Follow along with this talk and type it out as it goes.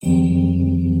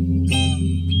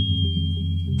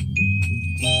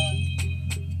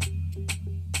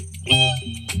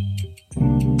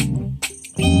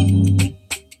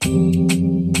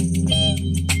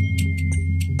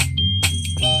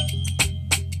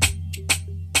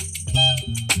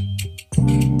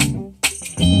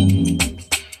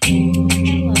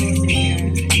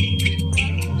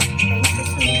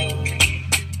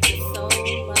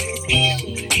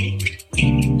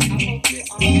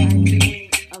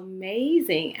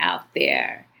amazing out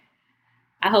there.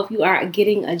 I hope you are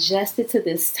getting adjusted to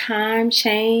this time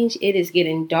change. It is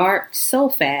getting dark so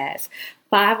fast.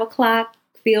 5 o'clock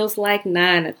feels like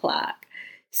 9 o'clock.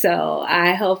 So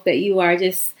I hope that you are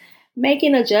just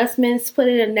making adjustments,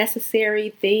 putting the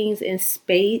necessary things in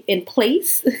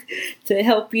place to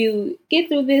help you get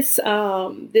through this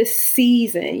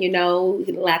season.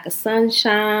 Lack of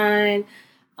sunshine.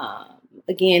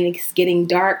 Again, it's getting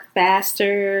dark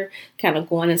faster, kind of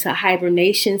going into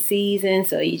hibernation season.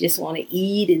 So you just want to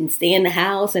eat and stay in the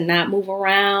house and not move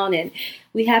around. And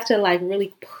we have to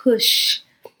really push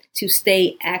to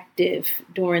stay active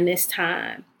during this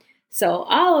time. So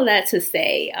all of that to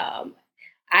say,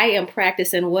 I am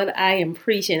practicing what I am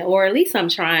preaching, or at least I'm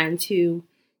trying to.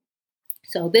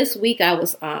 So this week I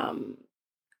was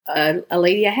a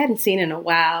lady I hadn't seen in a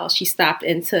while. She stopped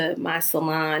into my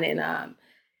salon and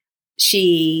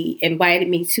she invited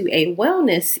me to a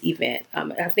wellness event.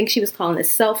 I think she was calling it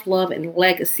Self-Love and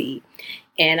Legacy.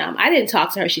 And I didn't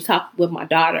talk to her. She talked with my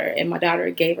daughter, and my daughter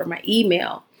gave her my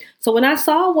email. So when I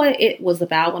saw what it was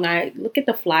about, when I looked at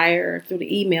the flyer through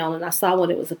the email and I saw what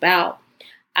it was about,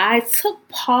 I took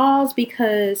pause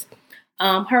because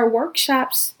her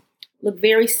workshops look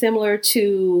very similar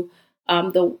to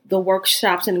the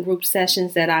workshops and group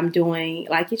sessions that I'm doing,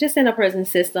 like just in a prison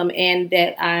system, and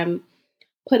that I'm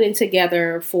putting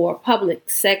together for public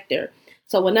sector.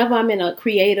 So whenever I'm in a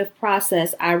creative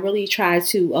process, I really try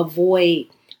to avoid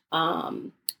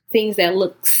things that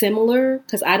look similar,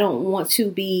 because I don't want to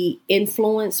be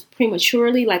influenced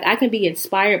prematurely. Like, I can be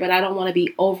inspired, but I don't want to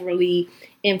be overly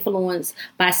influenced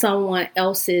by someone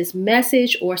else's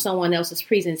message or someone else's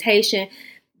presentation,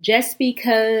 just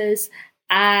because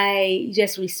I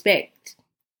just respect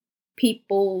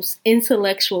people's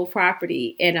intellectual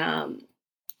property. And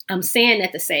I'm saying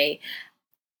that to say,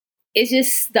 it's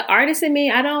just the artist in me.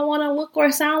 I don't want to look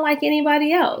or sound like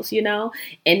anybody else,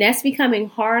 and that's becoming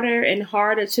harder and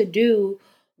harder to do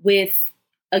with,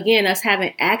 again, us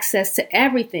having access to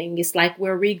everything. It's like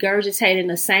we're regurgitating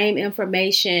the same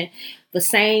information, the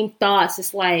same thoughts.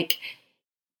 It's like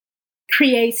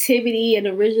creativity and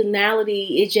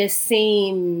originality, it just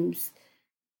seems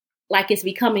like it's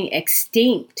becoming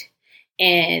extinct.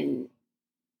 And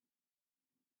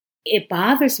it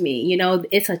bothers me,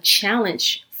 it's a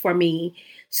challenge for me.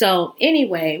 So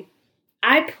anyway,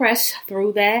 I press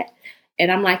through that,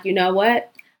 and I'm like, you know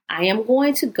what? I am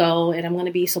going to go and I'm going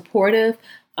to be supportive.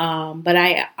 But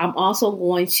I'm also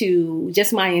going to,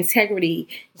 just my integrity,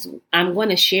 I'm going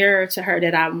to share to her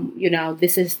that I'm,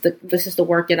 this is the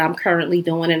work that I'm currently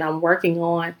doing and I'm working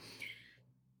on.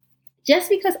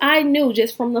 Just because I knew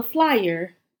just from the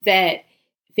flyer that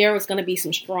there was going to be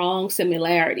some strong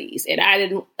similarities. And I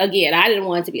didn't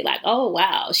want it to be like, oh,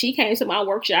 wow, she came to my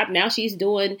workshop. Now she's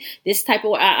doing this type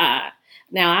of, Now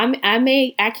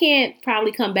I can't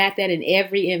probably combat that in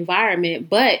every environment,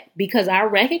 but because I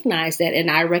recognize that,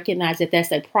 and I recognize that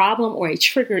that's a problem or a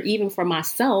trigger even for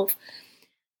myself,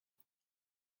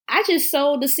 I just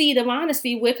sowed the seed of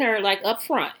honesty with her, like up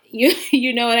front.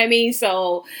 You know what I mean?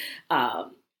 So,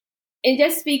 and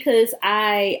just because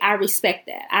I respect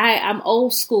that. I'm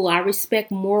old school. I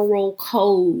respect moral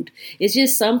code. It's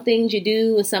just some things you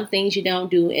do and some things you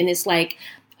don't do. And it's like,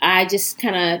 I just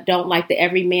kind of don't like the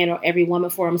every man or every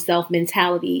woman for himself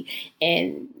mentality.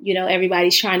 And,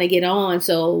 everybody's trying to get on.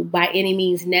 So by any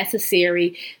means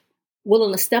necessary,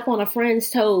 willing to step on a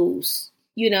friend's toes,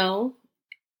 and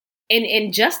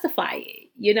justify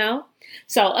it,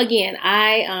 So again,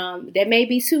 that may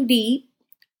be too deep.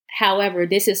 However,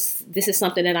 this is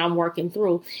something that I'm working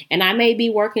through, and I may be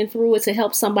working through it to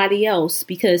help somebody else,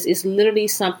 because it's literally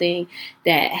something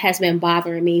that has been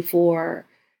bothering me for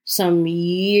some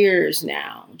years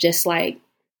now. Just like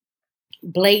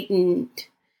blatant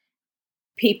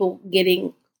people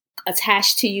getting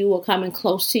attached to you or coming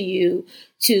close to you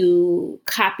to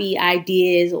copy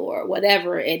ideas or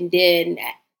whatever, and then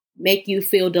make you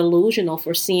feel delusional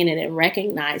for seeing it and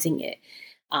recognizing it.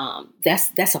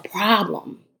 That's a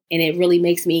problem. And it really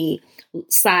makes me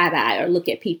side eye or look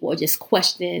at people or just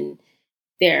question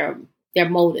their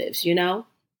motives,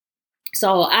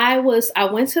 So I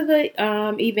went to the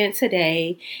event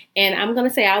today, and I'm going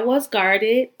to say I was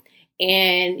guarded,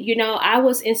 and, I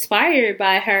was inspired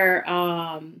by her,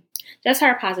 just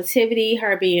her positivity,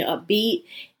 her being upbeat,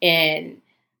 and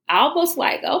I almost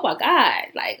like, oh my God,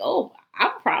 like, oh,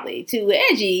 I'm probably too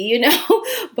edgy,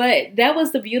 but that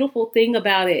was the beautiful thing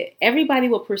about it. Everybody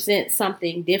will present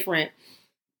something different.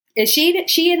 And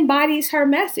she embodies her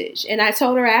message. And I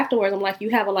told her afterwards, I'm like, you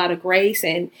have a lot of grace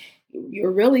and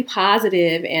you're really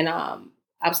positive. And I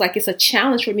was like, it's a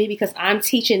challenge for me because I'm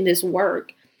teaching this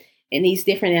work in these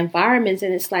different environments.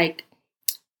 And it's like,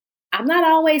 I'm not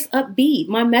always upbeat.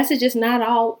 My message is not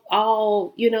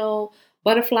all,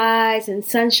 butterflies and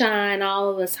sunshine all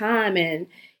of the time. And,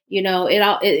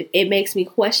 it makes me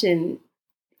question,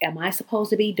 am I supposed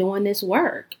to be doing this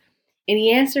work? And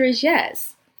the answer is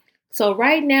yes. So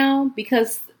right now,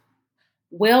 because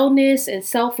wellness and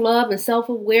self-love and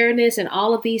self-awareness and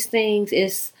all of these things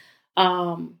is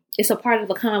it's a part of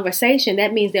the conversation.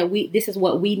 That means that this is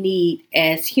what we need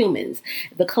as humans.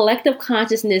 The collective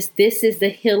consciousness, this is the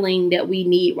healing that we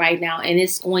need right now. And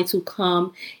it's going to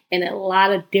come in a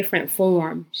lot of different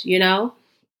forms,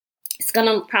 It's going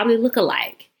to probably look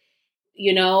alike.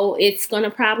 It's going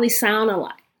to probably sound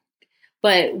alike.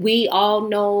 But we all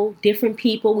know different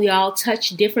people. We all touch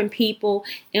different people,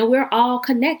 and we're all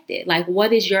connected. Like,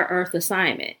 what is your earth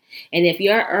assignment? And if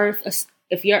your earth's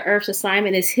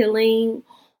assignment is healing,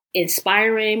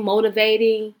 inspiring,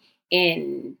 motivating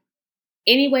in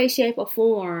any way, shape, or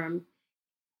form,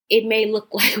 it may look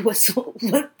like what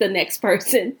the next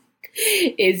person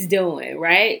is doing,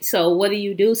 right? So what do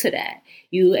you do to that?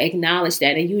 You acknowledge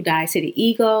that, and you die to the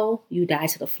ego, you die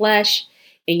to the flesh,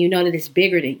 and you know that it's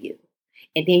bigger than you.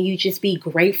 And then you just be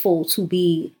grateful to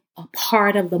be a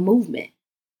part of the movement,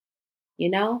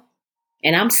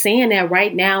 And I'm saying that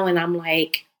right now, and I'm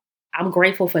like, I'm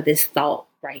grateful for this thought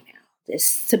right now.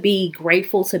 This to be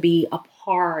grateful to be a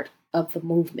part of the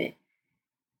movement.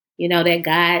 That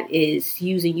God is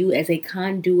using you as a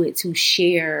conduit to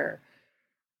share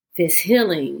this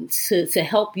healing, to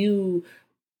help you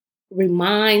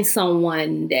remind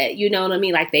someone that, you know what I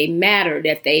mean? Like they matter,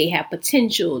 that they have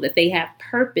potential, that they have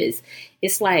purpose.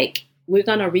 It's like, we're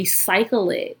going to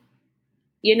recycle it.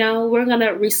 We're going to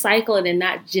recycle it and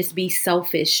not just be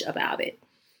selfish about it.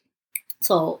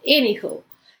 So anywho,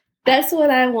 that's what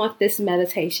I want this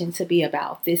meditation to be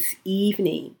about this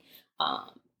evening.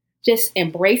 Just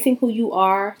embracing who you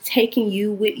are, taking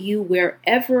you with you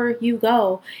wherever you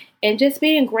go, and just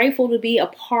being grateful to be a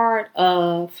part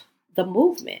of the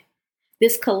movement.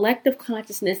 This collective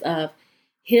consciousness of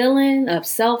healing, of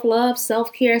self-love,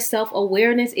 self-care,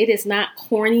 self-awareness. It is not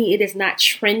corny. It is not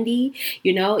trendy.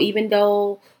 Even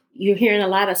though you're hearing a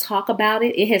lot of talk about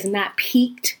it, it has not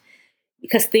peaked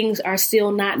because things are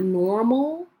still not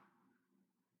normal.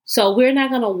 So we're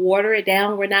not going to water it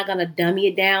down. We're not going to dummy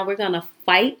it down. We're going to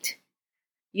fight.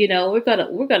 We're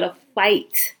going to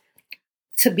fight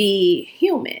to be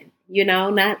human,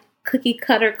 not cookie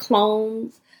cutter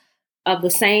clones of the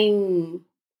sameness,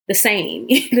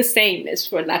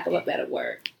 for lack of a better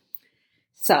word.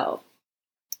 So,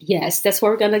 yes, that's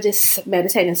where we're going to just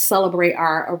meditate and celebrate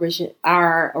our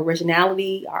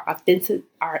originality,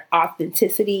 our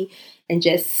authenticity, and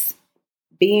just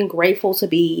being grateful to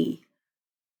be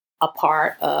a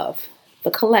part of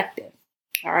the collective.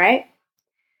 All right.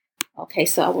 Okay.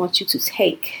 So I want you to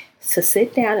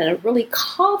sit down in a really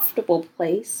comfortable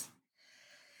place.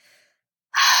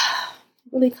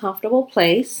 Really comfortable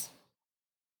place.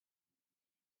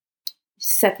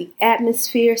 Set the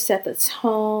atmosphere, set the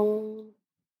tone.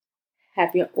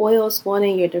 Have your oils going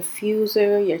in your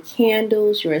diffuser, your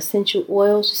candles, your essential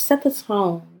oils. Just set the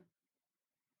tone.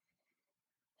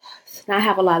 So not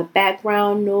have a lot of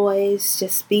background noise.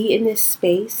 Just be in this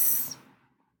space.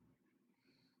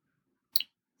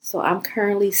 So I'm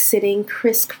currently sitting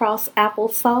crisscross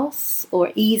applesauce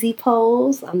or easy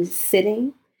pose. I'm just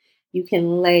sitting. You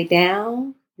can lay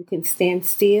down. You can stand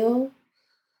still.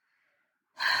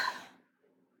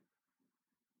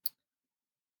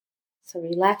 So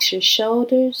relax your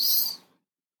shoulders.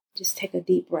 Just take a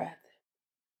deep breath.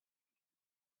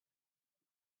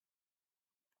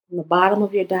 From the bottom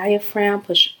of your diaphragm,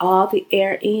 push all the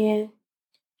air in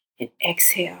and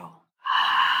exhale.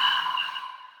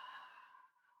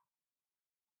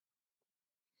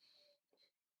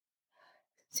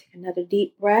 Take another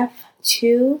deep breath.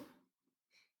 2.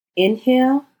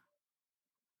 Inhale.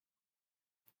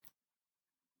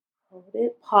 Hold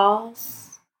it.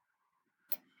 Pause.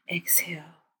 Exhale.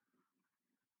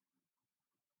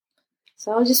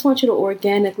 So I just want you to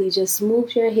organically just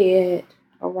move your head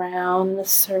around in a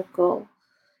circle.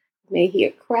 You may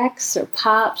hear cracks or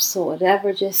pops or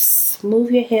whatever. Just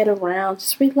move your head around.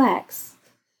 Just relax.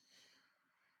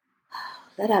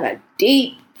 Let out a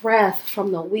deep breath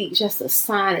from the week. Just a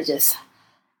sign of just.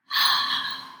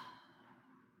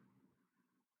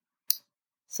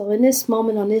 So in this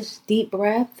moment, on this deep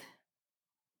breath,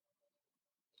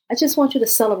 I just want you to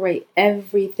celebrate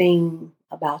everything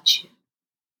about you.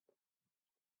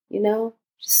 Just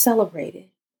celebrate it.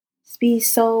 Just be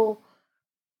so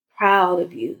proud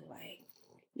of you.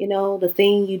 The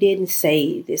thing you didn't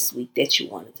say this week that you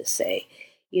wanted to say.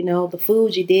 The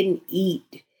food you didn't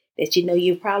eat that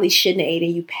you probably shouldn't have ate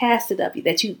and you passed it up.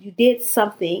 That you did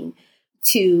something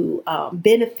to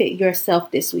benefit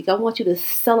yourself this week. I want you to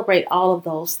celebrate all of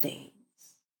those things.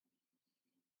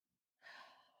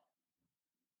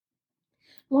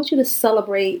 I want you to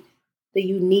celebrate the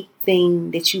unique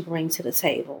thing that you bring to the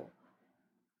table,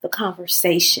 the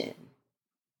conversation,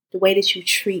 the way that you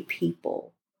treat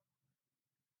people,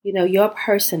 your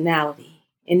personality.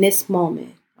 In this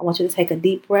moment, I want you to take a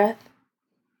deep breath.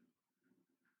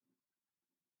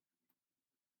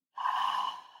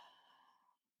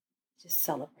 Just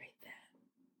celebrate that.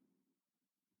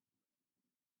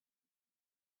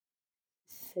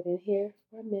 Sit in here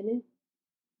for a minute.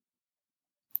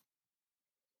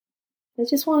 I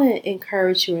just want to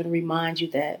encourage you and remind you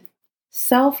that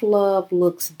self-love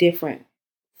looks different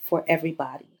for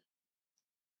everybody.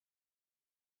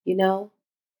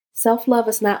 Self-love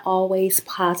is not always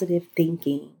positive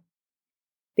thinking.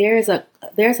 There's a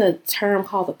term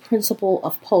called the principle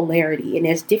of polarity, and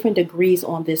there's different degrees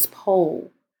on this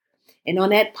pole. And on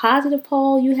that positive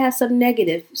pole, you have some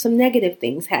negative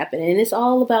things happen. And it's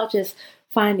all about just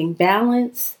finding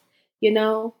balance. You're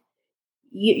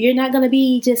not going to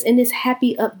be just in this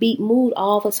happy, upbeat mood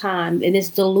all the time. And it's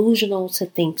delusional to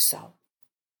think so.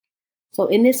 So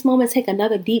in this moment, take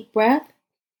another deep breath.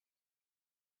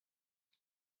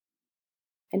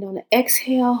 And on the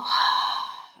exhale,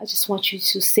 I just want you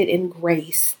to sit in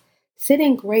grace. Sit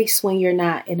in grace when you're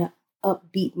not in an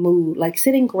upbeat mood. Like,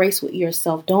 sit in grace with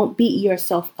yourself. Don't beat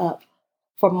yourself up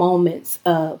for moments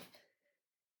of,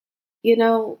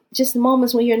 just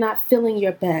moments when you're not feeling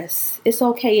your best. It's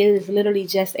okay. It is literally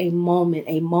just a moment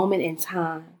in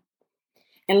time.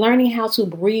 And learning how to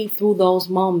breathe through those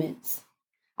moments.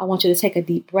 I want you to take a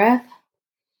deep breath.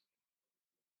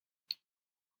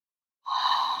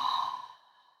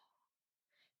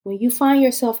 When you find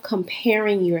yourself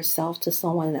comparing yourself to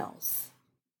someone else,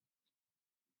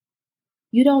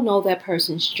 you don't know that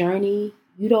person's journey.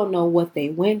 You don't know what they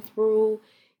went through.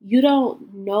 You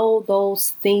don't know those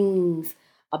things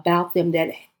about them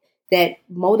that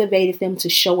motivated them to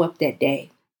show up that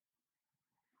day.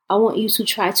 I want you to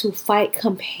try to fight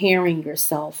comparing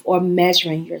yourself or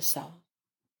measuring yourself.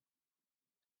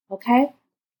 Okay?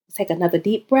 Take another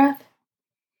deep breath.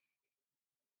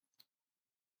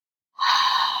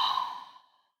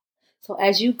 So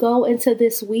as you go into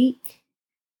this week,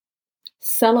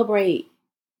 celebrate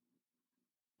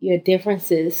your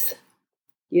differences,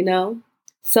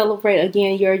 Celebrate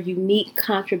again your unique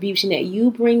contribution that you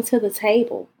bring to the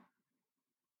table.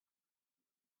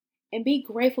 And be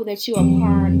grateful that you are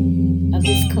part of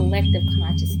this collective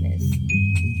consciousness.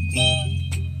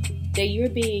 That you're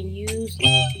being used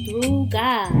through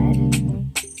God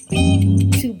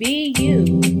to be you.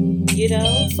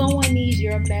 Someone needs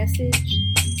your message.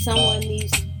 Someone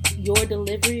needs your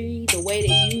delivery, the way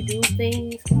that you do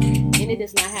things. And it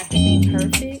does not have to be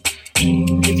perfect.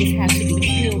 It just has to be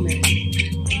human.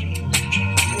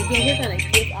 And again, we're going to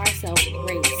give ourselves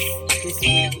grace this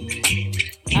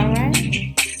week. All right?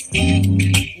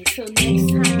 Until next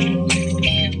time,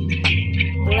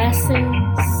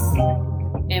 blessings,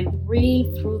 and breathe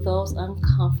through those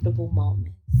uncomfortable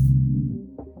moments.